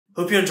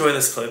Hope you enjoy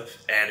this clip,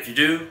 and if you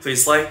do,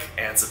 please like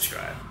and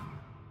subscribe.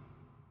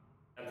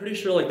 I'm pretty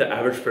sure like the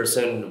average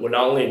person would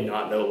not only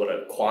not know what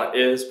a quant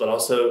is, but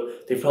also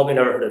they've probably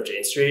never heard of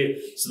Jane Street.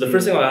 So the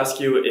first thing I'll ask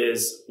you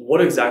is,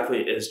 what exactly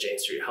is Jane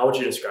Street? How would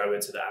you describe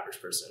it to the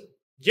average person?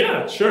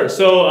 Yeah, sure.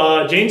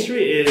 So Jane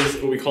Street is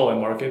what we call a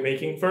market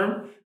making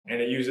firm, and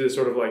it uses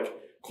sort of like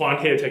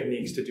quantitative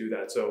techniques to do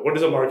that. So what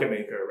is a market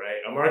maker, right?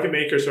 A market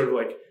maker sort of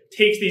like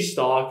takes these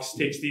stocks,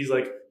 takes these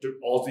like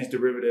all these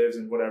derivatives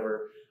and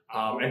whatever,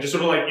 and just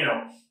sort of like,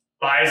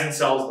 buys and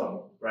sells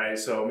them, right?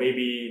 So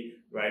maybe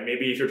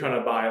if you're trying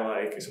to buy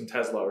like some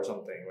Tesla or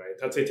something, right?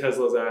 Let's say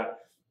Tesla's at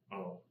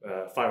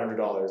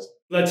 $500.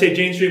 Let's say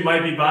Jane Street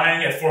might be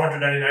buying at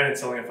 $499 and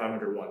selling at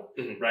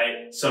 $501,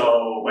 right?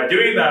 So by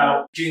doing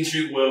that, Jane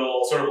Street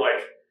will sort of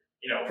like,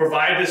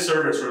 provide this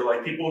service where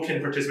like people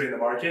can participate in the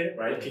market,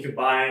 right? You can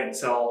buy and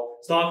sell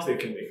stocks. They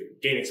can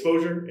gain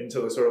exposure into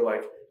the sort of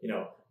like,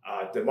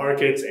 the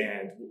markets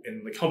and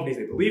in the companies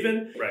they believe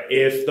in. Right.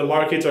 If the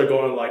markets are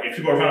going like, if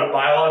people are trying to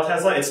buy a lot of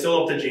Tesla, it's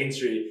still up to Jane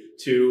Street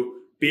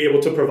to be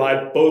able to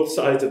provide both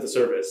sides of the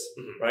service,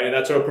 right? And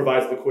that sort of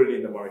provides liquidity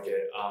in the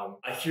market.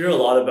 I hear a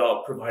lot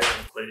about providing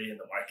liquidity in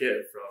the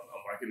market from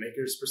a market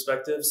maker's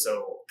perspective.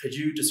 So could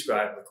you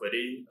describe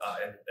liquidity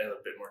in a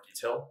bit more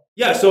detail?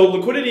 Yeah, so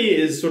liquidity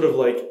is sort of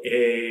like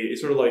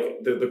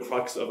the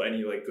crux of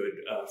any like good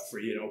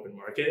free and open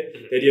market.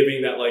 The idea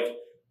being that like,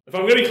 if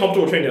I'm going to be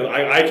comfortable trading,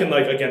 I can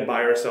like, again,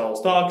 buy or sell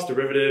stocks,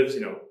 derivatives,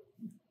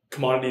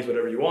 commodities,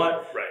 whatever you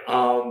want.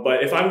 Right.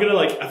 But if I'm going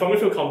to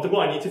feel comfortable,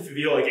 I need to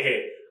feel like,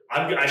 hey,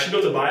 I should be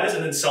able to buy this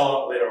and then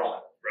sell it later on.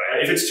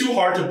 Right. If it's too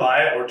hard to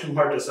buy it or too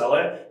hard to sell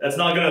it, it's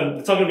not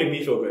gonna make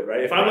me feel good,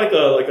 right? If I'm like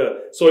a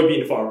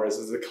soybean farmer, this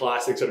is a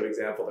classic sort of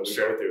example that we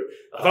go through.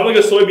 If I'm like a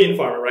soybean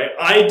farmer, right,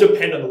 I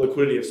depend on the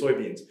liquidity of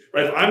soybeans,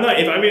 right?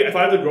 If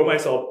I have to grow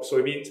myself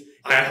soybeans,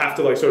 I have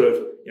to like sort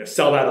of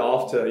sell that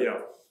off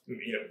to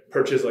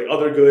purchase like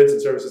other goods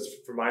and services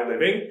for my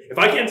living. If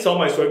I can't sell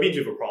my soybeans,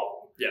 you have a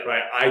problem. Yeah.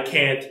 Right. I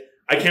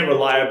can't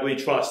reliably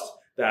trust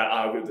that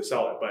I'll be able to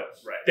sell it. But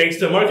thanks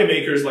to market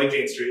makers like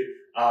Jane Street,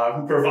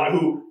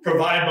 who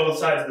provide both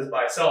sides of this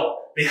buy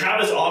sell, they have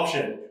this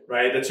option,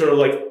 right, that sort of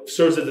like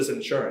serves as this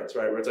insurance,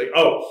 right, where it's like,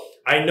 oh,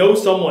 I know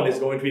someone is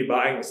going to be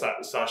buying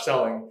slash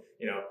selling,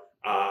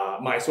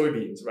 my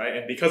soybeans, right,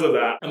 and because of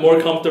that, I'm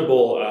more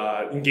comfortable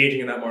engaging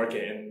in that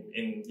market and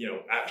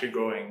actually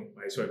growing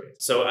my soybeans.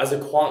 So as a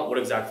quant, what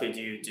exactly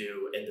do you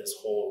do in this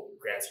whole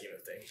grand scheme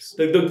of things?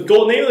 The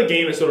name of the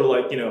game is sort of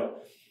like,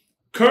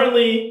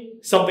 currently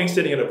something's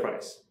sitting at a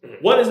price.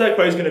 What is that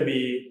price going to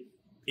be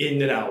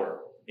in an hour?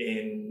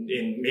 In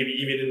maybe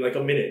even in like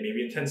a minute,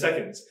 maybe in 10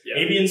 seconds,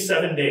 maybe in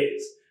 7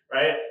 days,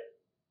 right?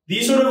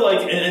 These sort of like,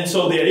 and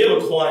so the idea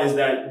of a quant is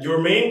that your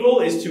main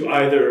goal is to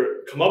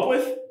either come up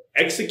with,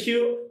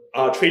 execute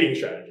trading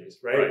strategies,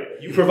 right?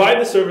 You provide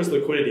the service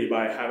liquidity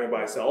by having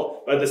buy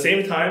sell, but at the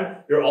same time,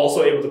 you're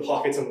also able to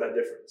pocket some of that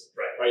difference,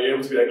 right? You're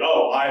able to be like,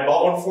 oh, I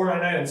bought one for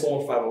 $4.99 and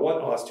sold one for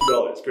 $5.01. Oh, that's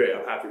 $2. Great,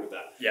 I'm happy with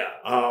that. Yeah.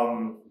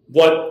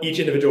 What each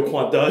individual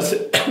quant does,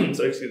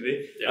 so excuse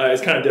me,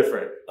 is kind of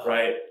different,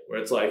 right? Where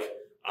it's like,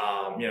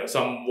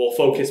 some will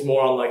focus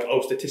more on like,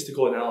 oh,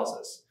 statistical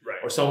analysis,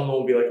 or some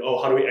will be like,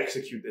 oh, how do we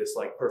execute this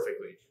like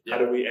perfectly? How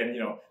do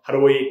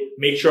we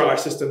make sure our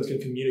systems can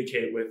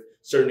communicate with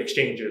certain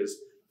exchanges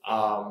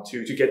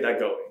to get that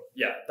going?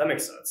 Yeah, that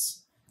makes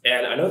sense.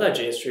 And I know that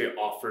Jane Street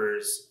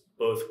offers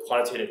both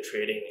quantitative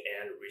trading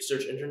and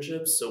research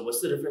internships. So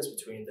what's the difference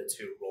between the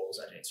two roles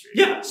at Jane Street?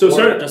 Yeah, so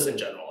just in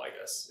general, I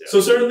guess. Yeah.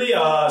 So certainly,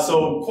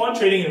 so quant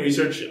trading and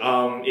research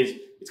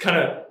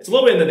it's a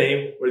little bit in the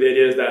name, where the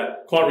idea is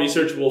that quant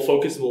research will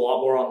focus a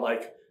lot more on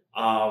like,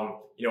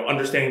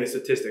 understanding the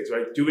statistics,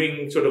 right?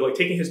 Doing sort of like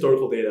taking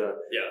historical data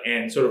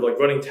and sort of like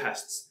running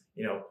tests.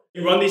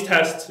 You run these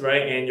tests,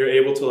 right? And you're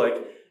able to like,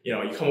 you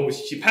come up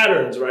with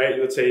patterns, right?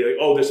 Let's say like,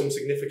 oh, there's some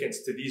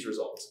significance to these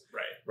results,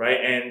 right?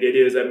 And it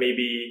is that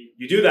maybe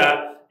you do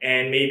that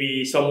and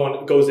maybe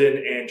someone goes in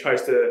and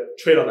tries to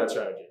trade on that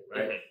strategy,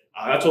 right?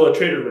 That's what a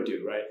trader would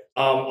do, right?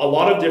 A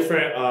lot of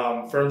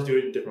different firms do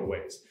it in different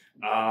ways.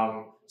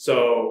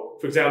 So,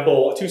 for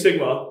example, 2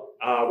 Sigma,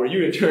 where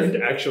you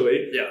interned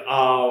actually,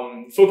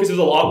 focuses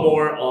a lot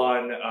more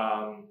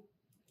on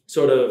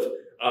sort of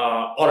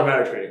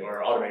automatic trading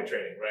or automated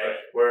trading, right?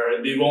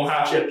 Where you won't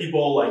have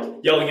people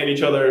like yelling at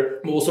each other.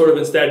 We'll sort of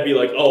instead be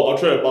like, oh, I'll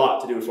try a bot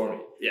to do it for me,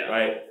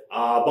 right?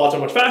 Bots are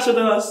much faster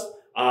than us,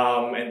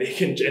 and they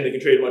can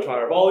trade much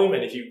higher volume.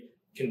 And if you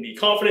can be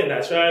confident in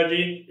that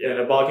strategy, then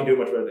a bot can do it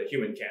much better than a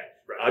human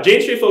can.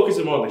 Jane Street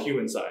focuses more on the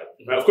human side.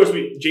 Right? Of course,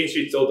 Jane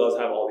Street still does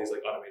have all these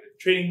like automated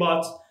trading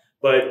bots,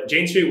 but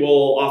Jane Street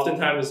will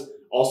oftentimes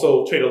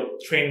also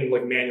train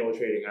like manual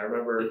trading. I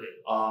remember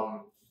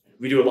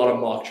we do a lot of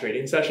mock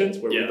trading sessions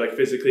where we like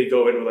physically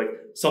go in with like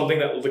something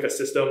that like a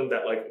system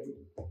that like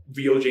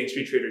real Jane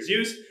Street traders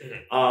use,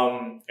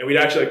 and we'd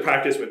actually like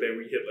practice with it.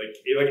 We hit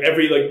like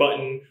every like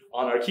button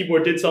on our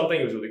keyboard did something.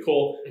 It was really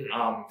cool.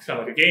 It's kind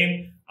of like a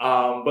game,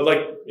 but like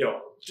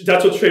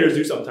that's what traders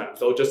do sometimes.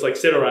 They'll just like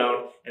sit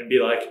around and be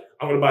like,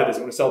 I'm going to buy this,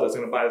 I'm going to sell this,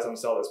 I'm going to buy this, I'm going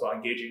to sell this, while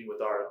engaging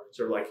with our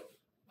sort of like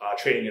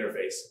trading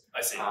interface.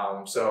 I see.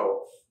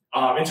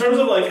 In terms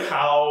of like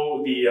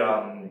how the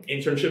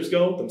internships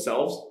go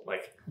themselves,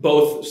 like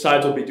both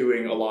sides will be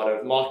doing a lot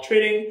of mock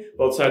trading.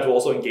 Both sides will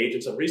also engage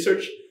in some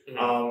research,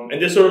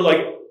 and this sort of like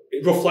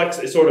it reflects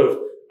a sort of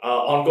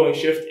ongoing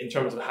shift in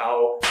terms of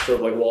how sort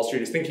of like Wall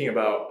Street is thinking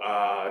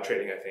about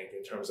trading. I think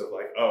in terms of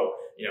like, oh,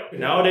 you know,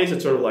 nowadays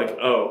it's sort of like,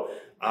 oh,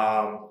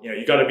 you know,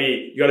 you gotta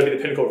be the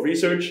pinnacle of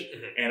research,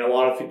 and a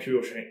lot of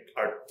people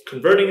are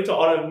converting into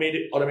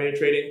automated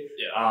trading.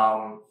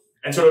 Yeah.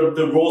 And sort of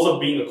the roles of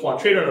being a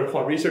quant trader and a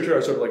quant researcher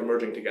are sort of like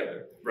merging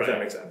together. Right. If that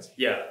makes sense.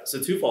 Yeah. So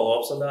 2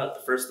 follow-ups on that.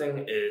 The first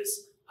thing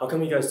is, how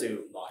come you guys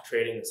do mock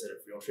trading instead of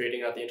real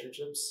trading at the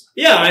internships?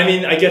 Yeah, I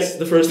mean, I guess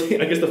the first thing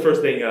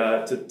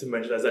to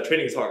mention is that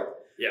trading is hard.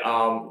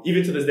 Yeah.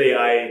 Even to this day,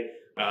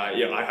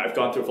 I've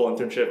gone through a full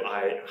internship.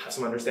 I have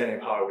some understanding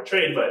of how I would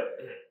trade, but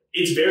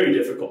it's very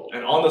difficult.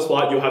 And on the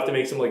spot, you'll have to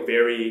make some like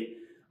very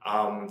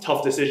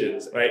tough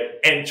decisions, right?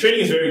 And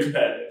trading is very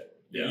competitive.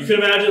 Yeah. You can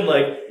imagine,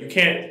 like, you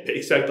can't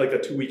expect like a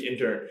 2-week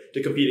intern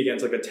to compete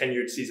against like a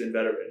 10-year seasoned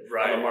veteran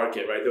on the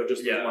market, right? They'll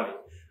just lose money.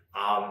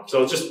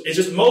 So it's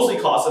just mostly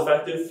cost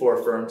effective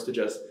for firms to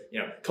just, you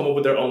know, come up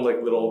with their own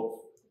like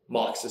little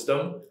mock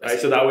system, right?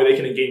 So that way they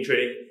can engage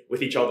trading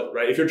with each other,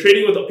 right? If you're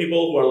trading with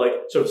people who are like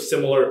sort of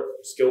similar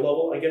skill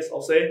level, I guess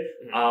I'll say,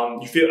 I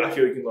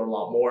feel you can learn a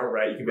lot more,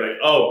 right? You can be like,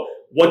 oh,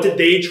 what did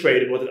they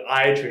trade and what did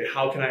I trade?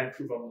 How can I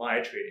improve on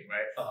my trading,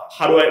 right?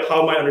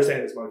 How am I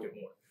understanding this market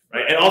more?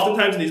 Right. And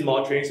oftentimes in these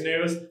mock trading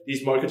scenarios,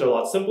 these markets are a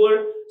lot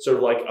simpler. Sort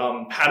of like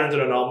patterns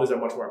and anomalies are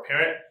much more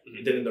apparent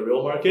than in the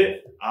real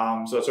market.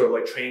 So it sort of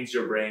like trains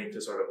your brain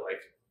to sort of like,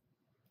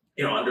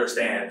 you know,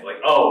 understand like,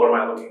 oh, what am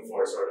I looking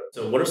for, sort of.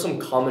 So what are some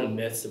common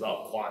myths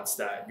about quants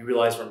that you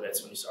realized were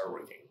myths when you started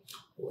working?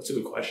 Well, that's a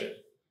good question.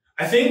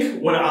 I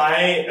think what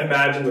I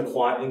imagined the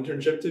quant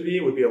internship to be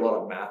would be a lot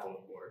of math on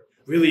the board.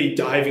 Really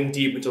diving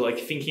deep into like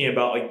thinking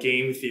about like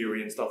game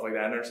theory and stuff like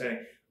that and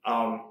understanding,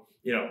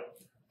 you know,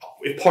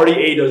 if party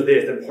A does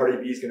this, then party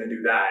B is going to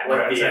do that.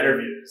 Like the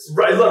interviews.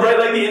 Right,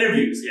 like the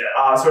interviews.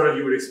 Yeah. Sort of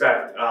you would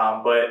expect.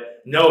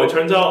 But no, it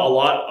turns out a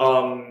lot,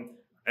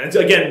 and it's,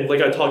 again,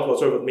 like I talked about,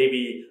 sort of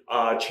maybe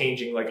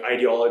changing like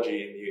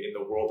ideology in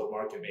the world of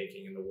market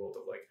making, in the world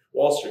of like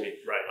Wall Street.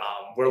 Right.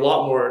 We're a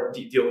lot more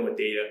dealing with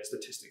data and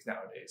statistics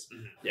nowadays.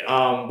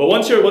 Yeah. But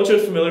once you're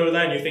familiar with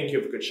that and you think you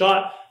have a good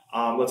shot,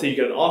 let's say you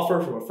get an offer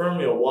from a firm,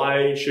 you know,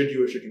 why should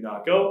you or should you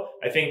not go?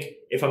 I think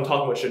if I'm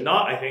talking about should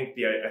not, I think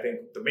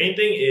the main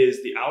thing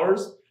is the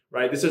hours,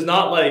 right? This is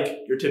not like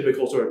your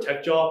typical sort of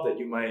tech job that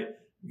you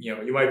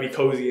might be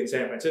cozy in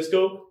San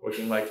Francisco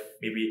working like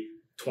maybe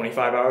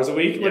 25 hours a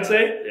week, let's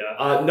say.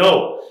 Yeah.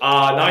 No,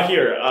 not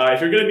here. If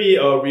you're going to be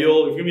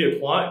a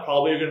quant,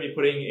 probably you're going to be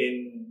putting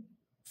in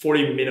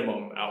 40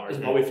 minimum hours,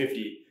 probably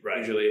 50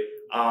 usually.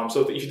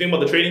 So if you think about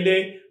the trading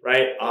day,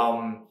 right?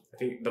 I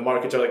think the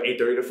markets are like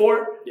 8:30 to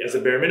 4. Yeah. It's a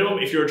bare minimum.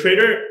 If you're a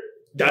trader,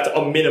 that's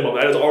a minimum.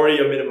 That is already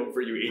a minimum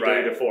for you,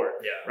 8:30 to 4.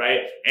 Yeah.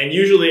 Right. And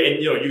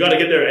usually, you got to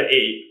get there at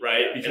 8,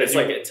 right? Because and it's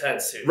like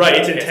intense too. Right.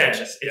 It's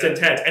intense. It's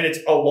intense, and it's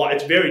a lot.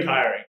 It's very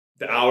tiring.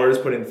 The hours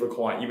put in for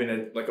quant, even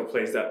in like a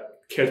place that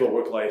cares about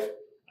work life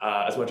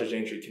as much as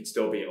Jane Street, can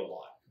still be a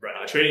lot.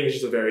 Right. Trading is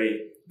just a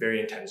very,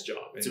 very intense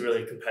job. It's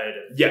really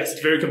competitive. Yes,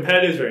 it's very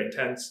competitive. It's very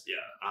intense. Yeah.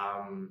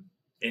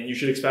 And you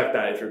should expect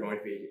that if you're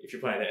planning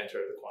to enter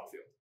the quant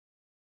field.